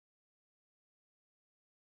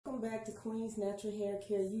Welcome back to Queen's Natural Hair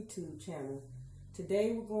Care YouTube channel.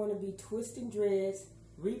 Today we're going to be twisting dreads,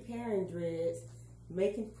 repairing dreads,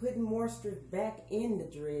 putting moisture back in the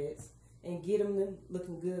dreads, and get them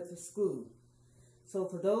looking good for school. So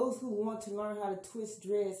for those who want to learn how to twist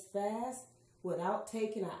dreads fast without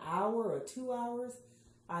taking an hour or 2 hours,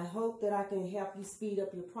 I hope that I can help you speed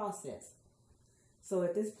up your process. So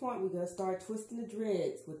at this point we're going to start twisting the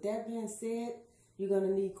dreads. With that being said, you're going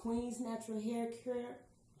to need Queen's Natural Hair Care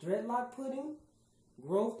dreadlock pudding,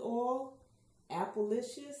 growth oil,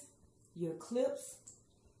 Applicious, your clips,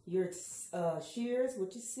 your shears,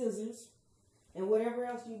 which is scissors, and whatever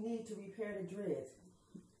else you need to repair the dreads.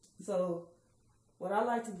 So what I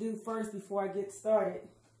like to do first before I get started,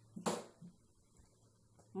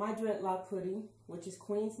 my dreadlock pudding, which is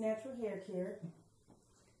Queen's Natural Hair Care.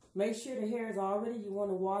 Make sure the hair is already, you want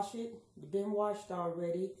to wash it, it's been washed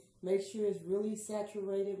already. Make sure it's really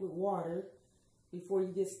saturated with water before you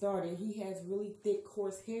get started. He has really thick,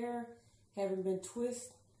 coarse hair, haven't been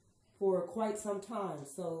twisted for quite some time.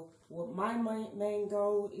 So what my main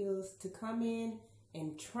goal is to come in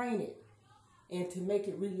and train it and to make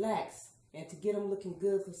it relax and to get him looking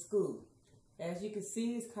good for school. As you can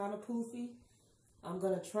see, it's kind of poofy. I'm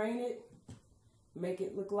going to train it, make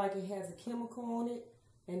it look like it has a chemical on it,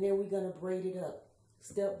 and then we're going to braid it up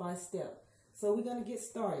step by step. So we're going to get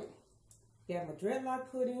started. Got my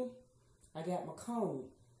dreadlock pudding. I got my comb.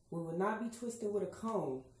 We will not be twisting with a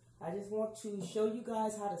comb. I just want to show you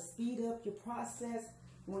guys how to speed up your process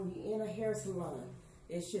when you're in a hair salon.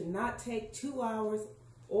 It should not take 2 hours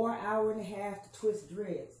or an hour and a half to twist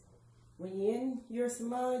dreads. When you're in your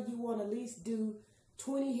salon, you want to at least do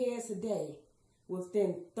 20 heads a day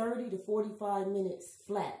within 30 to 45 minutes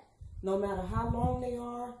flat, no matter how long they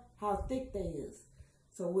are, how thick they is.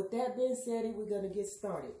 So with that being said, we're going to get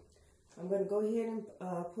started. I'm going to go ahead and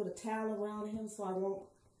put a towel around him so I won't,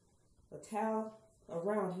 it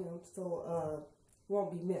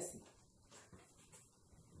won't be messy.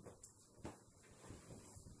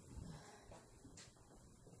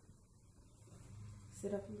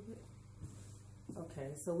 Sit up a little bit.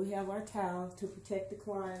 Okay, so we have our towel to protect the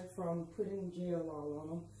client from putting gel all on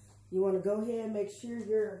them. You want to go ahead and make sure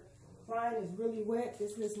your client is really wet.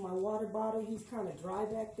 This is my water bottle. He's kind of dry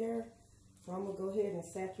back there. So I'm going to go ahead and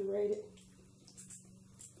saturate it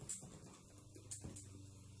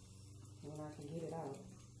when I can get it out.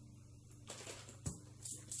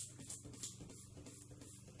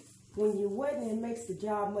 When you're wetting, it makes the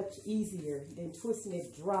job much easier than twisting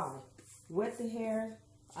it dry. Wet the hair.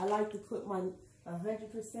 I like to put my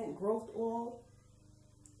 100% growth oil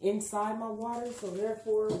inside my water, so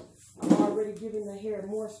therefore I'm already giving the hair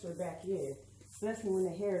moisture back in, especially when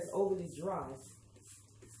the hair is overly dry.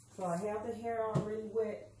 So I have the hair already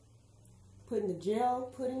wet. Putting the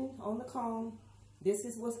gel pudding on the comb. This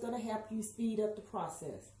is what's going to help you speed up the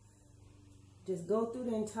process. Just go through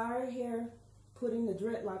the entire hair, putting the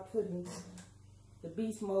dreadlock pudding, the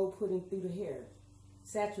beast mode pudding through the hair,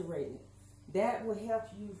 saturating it. That will help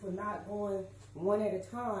you for not going one at a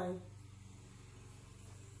time,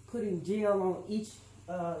 putting gel on each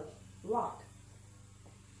lock.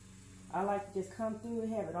 I like to just come through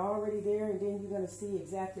and have it already there, and then you're going to see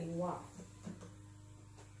exactly why.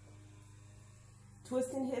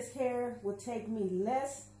 Twisting his hair will take me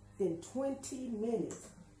less than 20 minutes.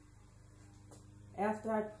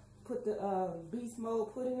 After I put the beast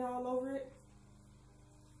mode pudding all over it,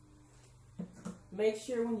 make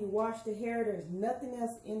sure when you wash the hair there's nothing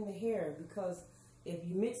else in the hair, because if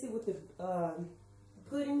you mix it with the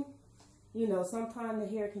pudding, you know, sometimes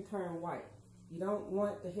the hair can turn white. You don't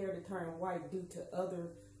want the hair to turn white due to other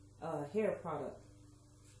hair product.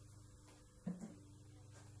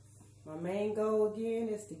 My main goal again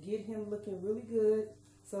is to get him looking really good,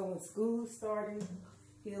 so when school's starting,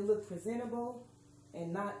 he'll look presentable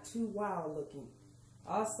and not too wild looking.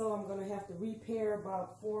 Also, I'm going to have to repair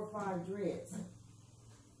about 4 or 5 dreads.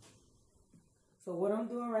 So what I'm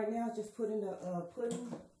doing right now is just putting the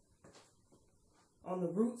pudding on the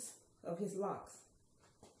roots of his locks.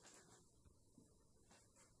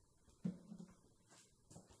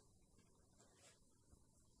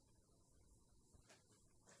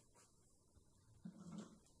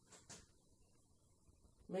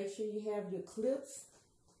 Make sure you have your clips,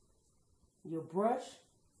 your brush,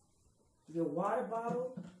 your water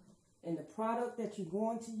bottle, and the product that you're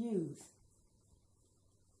going to use.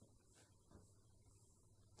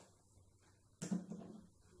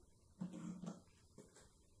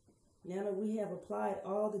 Now that we have applied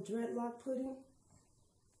all the dreadlock pudding,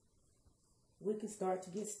 we can start to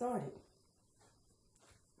get started.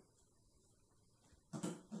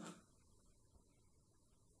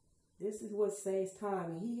 This is what saves time,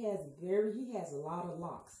 and he has a lot of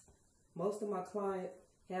locks. Most of my clients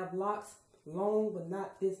have locks long, but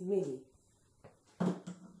not this many.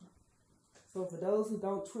 So for those who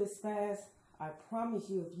don't twist fast, I promise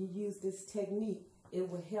you, if you use this technique, it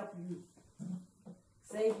will help you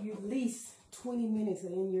save you at least 20 minutes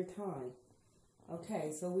in your time.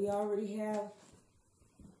 Okay, so we already have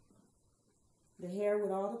the hair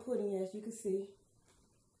with all the pudding, as you can see.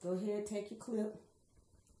 Go ahead, take your clip.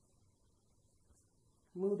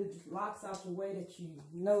 Move the locks out the way that you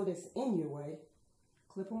know that's in your way.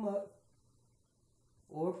 Clip them up.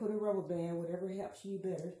 Or put a rubber band, whatever helps you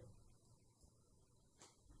better.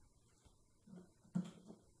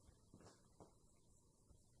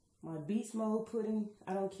 My beast mode pudding,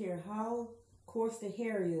 I don't care how coarse the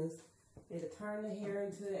hair is, it'll turn the hair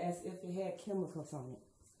into as if it had chemicals on it.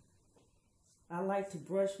 I like to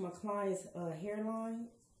brush my client's hairline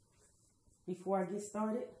before I get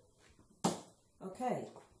started. Okay,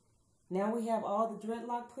 now we have all the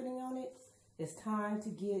dreadlock pudding on it. It's time to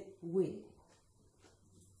get with it.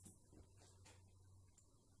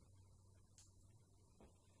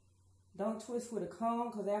 Don't twist with a comb,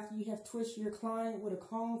 because after you have twisted your client with a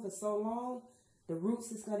comb for so long, the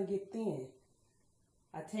roots is going to get thin.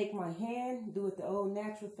 I take my hand, do it the old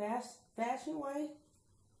natural fashion way.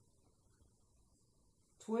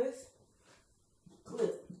 Twist,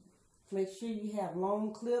 clip. Make sure you have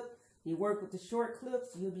long clip. You work with the short clips,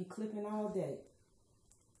 you'll be clipping all day.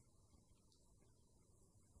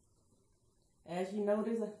 As you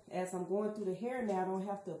notice, as I'm going through the hair now, I don't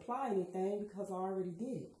have to apply anything because I already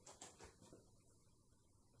did it.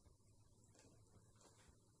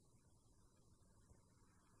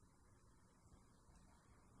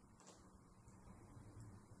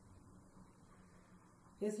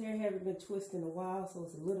 His hair hasn't been twisted in a while, so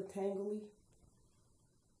it's a little tangly,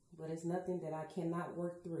 but it's nothing that I cannot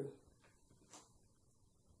work through.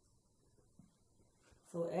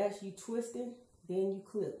 So as you twist it, then you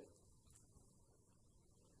clip.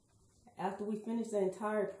 After we finish the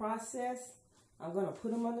entire process, I'm going to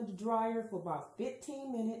put them under the dryer for about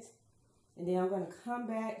 15 minutes, and then I'm going to come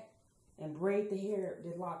back and braid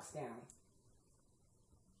the locks down.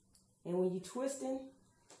 And when you're twisting,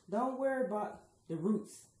 don't worry about the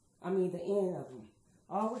roots, the end of them.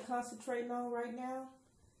 All we're concentrating on right now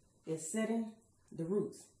is setting the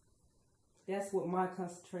roots. That's what my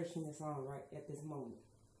concentration is on right at this moment.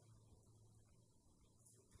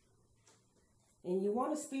 And you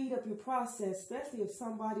want to speed up your process, especially if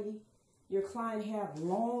your client have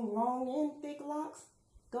long and thick locks.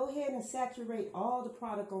 Go ahead and saturate all the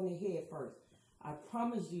product on their head first. I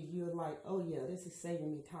promise you, you're like, oh yeah, this is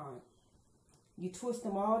saving me time. You twist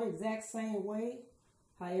them all the exact same way,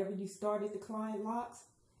 however you started the client locks,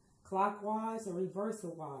 clockwise or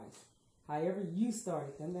reversal-wise. However you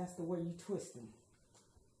started them, that's the way you twist them.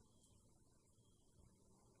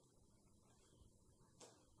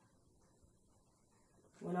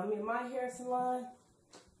 When I'm in my hair salon,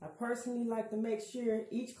 I personally like to make sure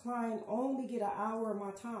each client only get an hour of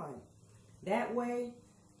my time. That way,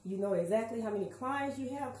 you know exactly how many clients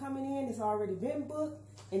you have coming in. It's already been booked,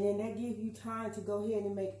 and then that gives you time to go ahead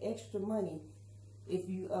and make extra money if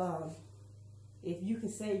you can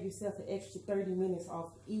save yourself an extra 30 minutes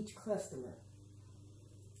off each customer.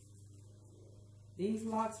 These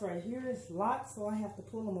locks right here is locked, so I have to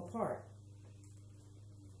pull them apart.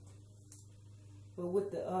 But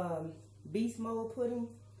with the beast mode pudding,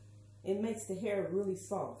 it makes the hair really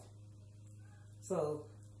soft. So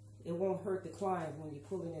it won't hurt the client when you're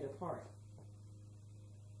pulling it apart.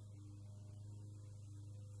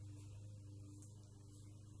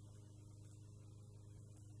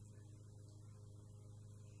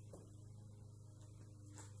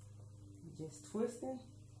 Just twisting,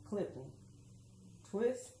 clipping.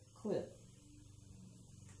 Twist, clip.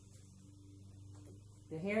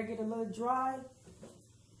 The hair get a little dry,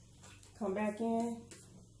 come back in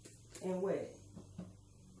and wet it.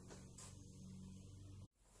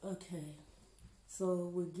 Okay,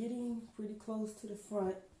 so we're getting pretty close to the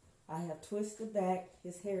front. I have twisted back.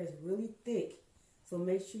 His hair is really thick, so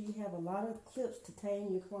make sure you have a lot of clips to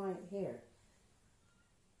tame your client hair.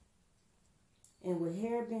 And with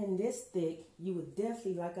hair being this thick, you would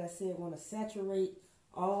definitely, like I said, want to saturate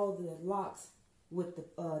all the locks with the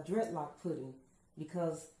dreadlock pudding,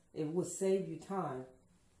 because it will save you time,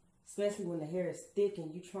 especially when the hair is thick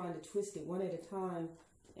and you're trying to twist it one at a time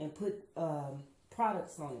and put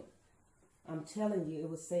products on it. I'm telling you, it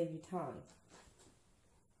will save you time.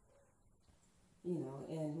 You know,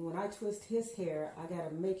 and when I twist his hair, I got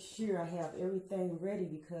to make sure I have everything ready,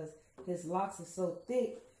 because his locks are so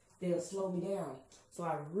thick they'll slow me down. So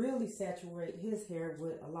I really saturate his hair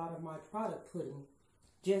with a lot of my product pudding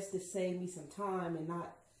just to save me some time and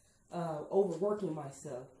not overworking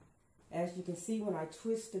myself. As you can see, when I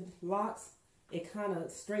twist the locks, it kind of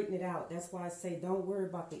straightened it out. That's why I say don't worry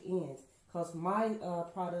about the ends, because my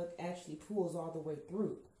product actually pulls all the way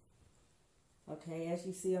through. Okay, as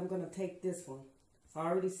you see, I'm going to take this one. It's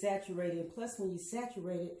already saturated. Plus, when you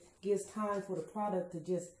saturate it, it gives time for the product to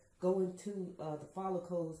just go into the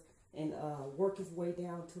follicles and work its way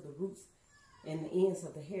down to the roots and the ends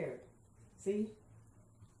of the hair. See?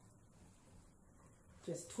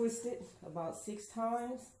 Just twist it about 6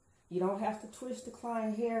 times. You don't have to twist the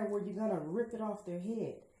client hair where you're going to rip it off their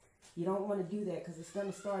head. You don't want to do that because it's going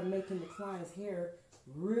to start making the client's hair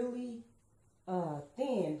really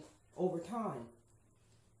thin over time.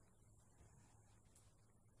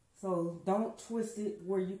 So don't twist it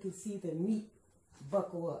where you can see the meat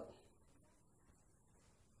buckle up.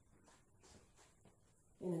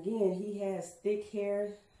 And again, he has thick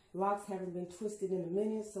hair. Locks haven't been twisted in a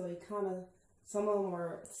minute, so they kind of, some of them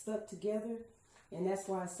are stuck together. And that's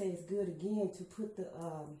why I say it's good again to put the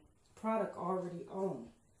product already on.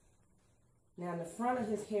 Now in the front of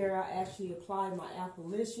his hair, I actually applied my Afro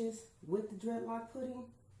with the dreadlock pudding,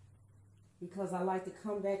 because I like to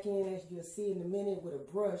come back in, as you'll see in a minute, with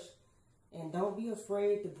a brush. And don't be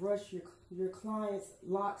afraid to brush your client's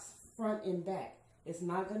locks front and back. It's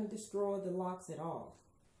not going to destroy the locks at all.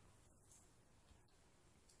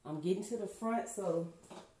 I'm getting to the front, so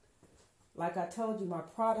like I told you, my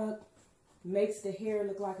product makes the hair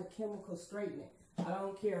look like a chemical straightening. I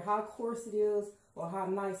don't care how coarse it is or how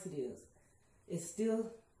nice it is. It's still,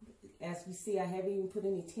 as you see, I haven't even put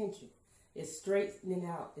any tension. It's straightening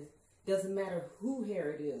out. It doesn't matter who hair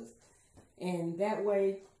it is. And that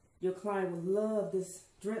way, your client will love this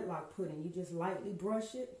dreadlock pudding. You just lightly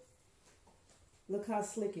brush it. Look how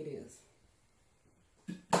slick it is.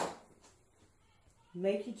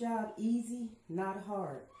 Make your job easy, not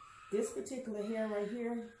hard. This particular hair right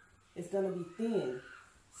here is going to be thin.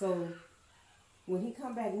 So when he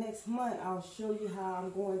come back next month, I'll show you how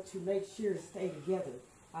I'm going to make sure it stay together.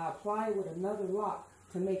 I apply it with another lock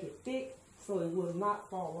to make it thick so it will not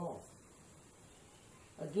fall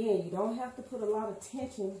off. Again, you don't have to put a lot of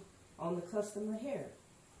tension on the customer hair.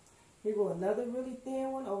 Here go another really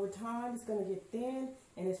thin one. Over time, it's going to get thin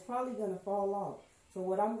and it's probably going to fall off. So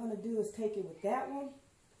what I'm going to do is take it with that one,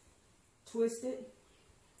 twist it.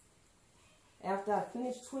 After I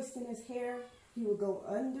finish twisting his hair, he will go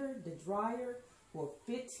under the dryer for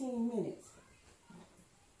 15 minutes.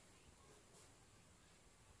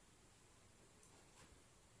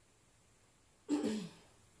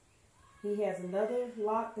 He has another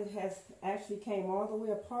lock that has actually came all the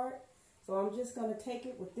way apart. So I'm just going to take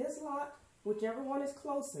it with this lock, whichever one is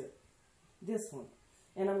closer, this one.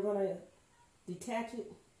 And I'm going to detach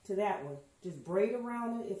it to that one. Just braid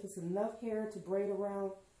around it if it's enough hair to braid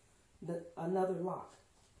around another lock.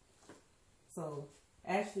 So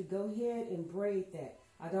actually go ahead and braid that.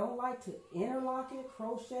 I don't like to interlock it,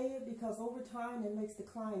 crochet it, because over time it makes the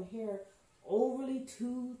client hair overly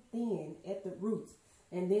too thin at the roots.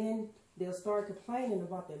 And then they'll start complaining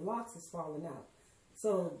about their locks is falling out.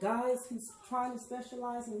 So guys who's trying to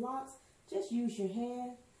specialize in locks, just use your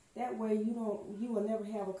hand. That way you will never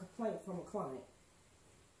have a complaint from a client.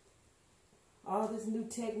 All this new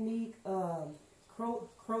technique,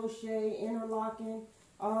 crochet, interlocking,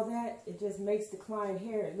 all that, it just makes the client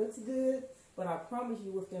hair. It looks good, but I promise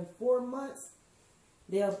you within 4 months,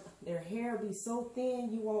 their hair will be so thin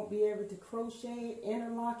you won't be able to crochet it,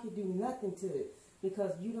 interlock it, do nothing to it,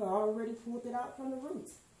 because you done already pulled it out from the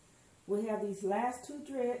roots. We have these last 2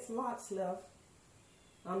 locks left.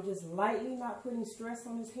 I'm just lightly not putting stress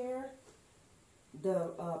on his hair.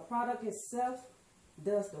 The product itself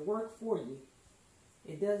does the work for you.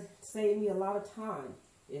 It does save me a lot of time.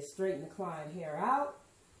 It straightens the client hair out.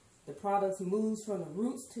 The product moves from the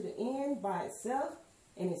roots to the end by itself,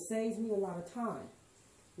 and it saves me a lot of time.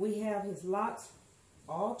 We have his locks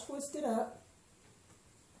all twisted up.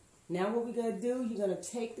 Now what we're going to do, you're going to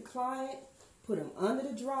take the client, put him under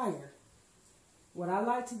the dryer. What I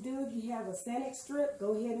like to do, if you have a sandwich strip,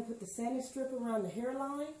 go ahead and put the sandwich strip around the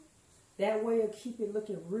hairline. That way it'll keep it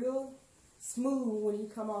looking real smooth when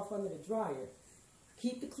you come off under the dryer.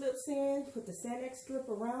 Keep the clips in, put the sandwich strip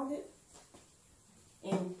around it,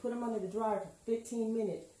 and put them under the dryer for 15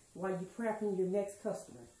 minutes while you're prepping your next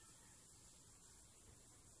customer.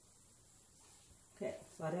 Okay,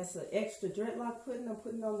 so that's an extra dreadlock pudding I'm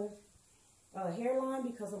putting on the hairline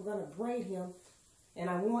because I'm going to braid him. And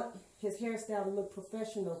I want his hairstyle to look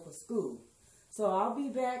professional for school. So I'll be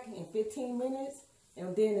back in 15 minutes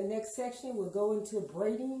And then the next section we'll go into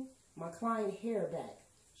braiding my client hair back,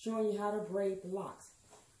 showing you how to braid the locks.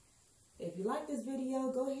 If you like this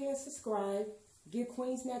video, go ahead and subscribe. Give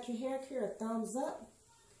Queen's Natural Hair Care a thumbs up.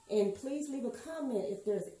 And please leave a comment if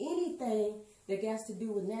there's anything that has to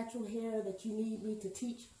do with natural hair that you need me to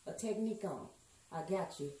teach a technique on. I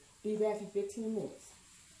got you. Be back in 15 minutes.